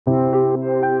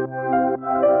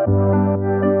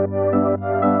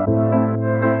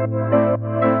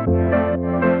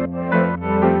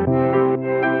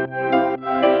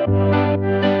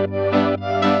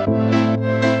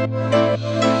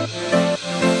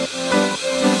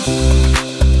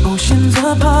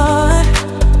apart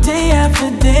day after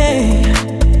day,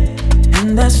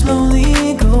 and I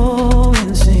slowly go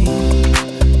insane.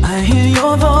 I hear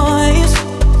your voice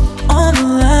on the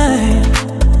line,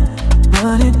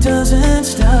 but it doesn't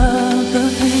stop the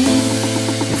pain.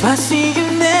 If I see you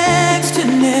next to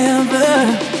never,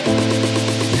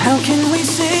 how can we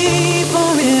say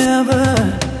forever?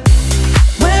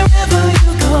 Wherever you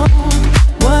go,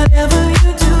 whatever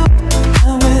you do,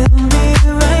 I will be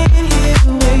right here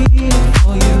waiting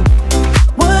for you.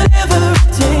 Whatever it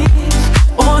takes,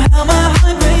 or how my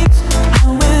heart breaks, I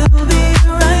will be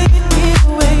right here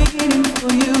waiting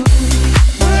for you.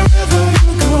 Wherever you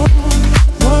go,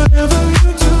 whatever you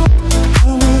do,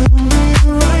 I will be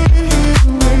right here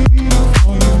waiting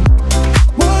for you.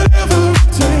 Whatever it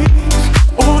takes,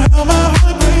 or how my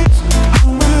heart breaks, I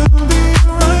will be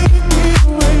right here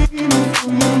waiting for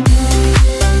you.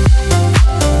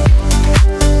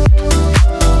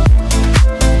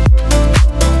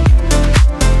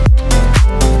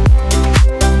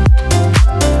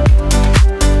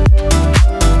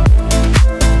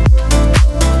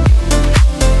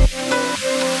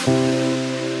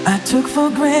 I took for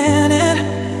granted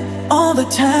all the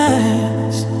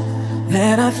times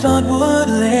that I thought would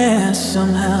last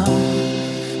somehow.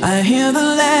 I hear the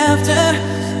laughter,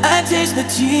 I taste the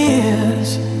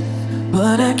tears,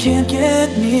 but I can't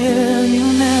get near you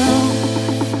now.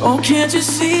 Oh, can't you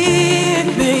see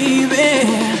it, baby?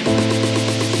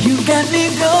 You got me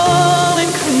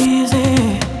going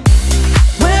crazy.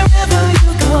 Wherever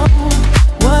you go,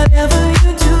 whatever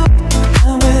you do,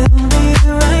 I will be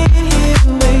right here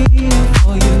waiting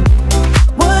for you.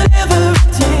 Whatever it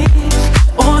takes,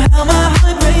 or how my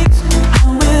heart breaks, I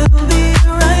will be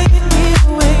right here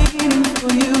waiting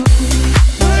for you.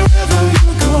 Wherever you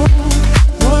go,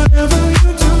 whatever you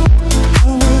do,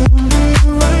 I will be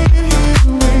right here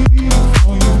waiting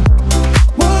for you.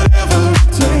 Whatever it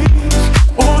takes,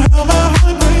 or how my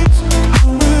heart breaks, I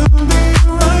will be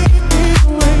right here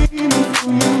waiting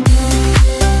for you.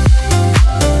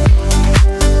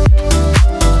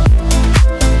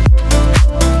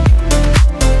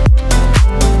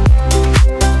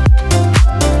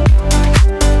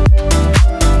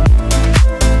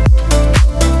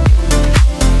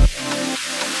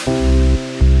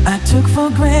 I took for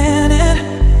granted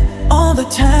all the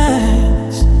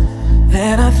times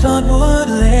that I thought would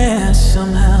last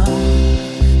somehow.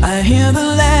 I hear the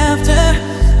laughter,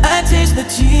 I taste the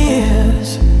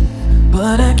tears,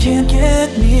 but I can't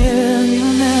get near you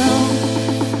now.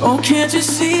 Oh, can't you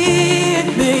see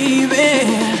it,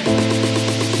 baby?